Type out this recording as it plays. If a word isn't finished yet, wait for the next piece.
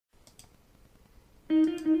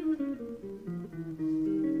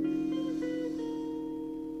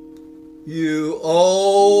You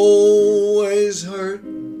always hurt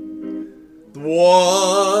the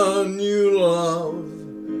one you love,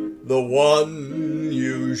 the one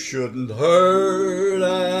you shouldn't hurt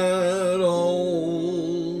at all.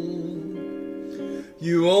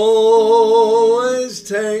 You always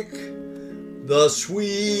take the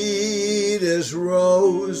sweetest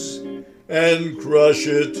rose and crush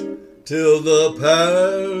it till the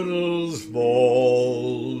petals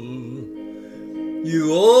fall.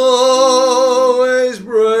 You always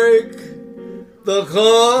break the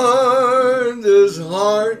kindest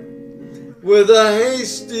heart with a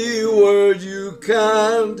hasty word you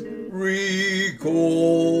can't recall.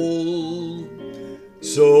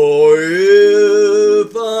 So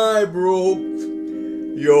if I broke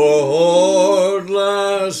your heart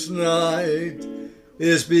last night,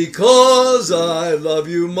 it's because I love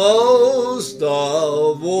you most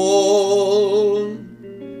of all.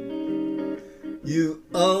 You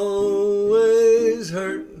always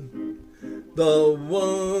hurt the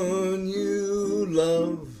one you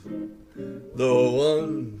love, the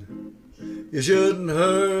one you shouldn't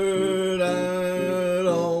hurt at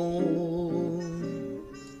all.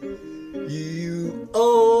 You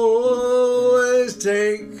always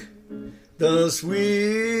take the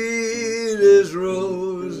sweetest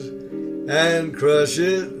rose and crush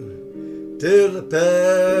it till the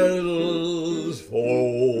petals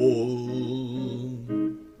fall.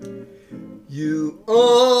 You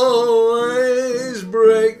always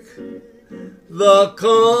break the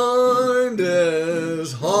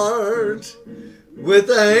kindest heart with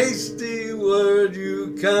a hasty word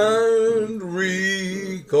you can't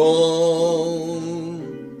recall.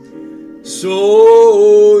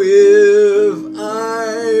 So if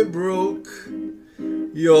I broke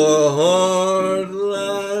your heart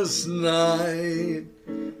last night,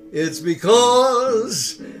 it's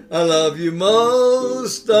because I love you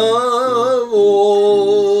most of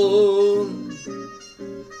all.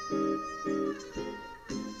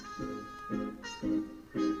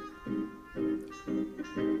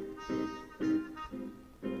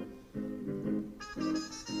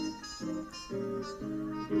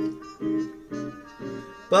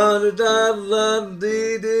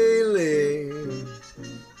 Ba-da-da-da-dee-dee-lee.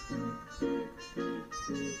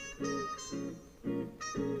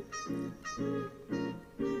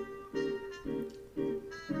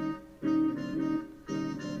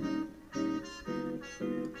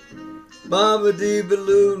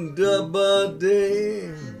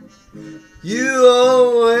 Ba-ba-dee-ba-loon-da-ba-dee. You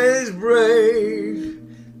always break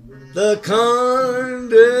the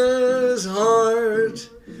kindest heart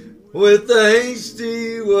with the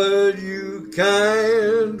hasty word you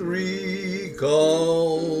can't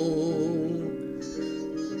recall.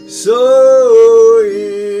 So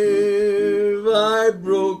if I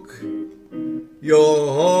broke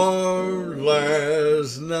your heart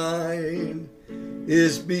last night,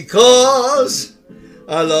 it's because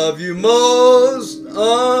I love you most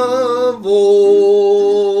of all.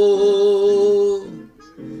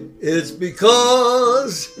 It's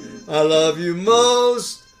because I love you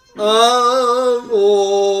most of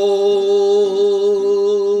all.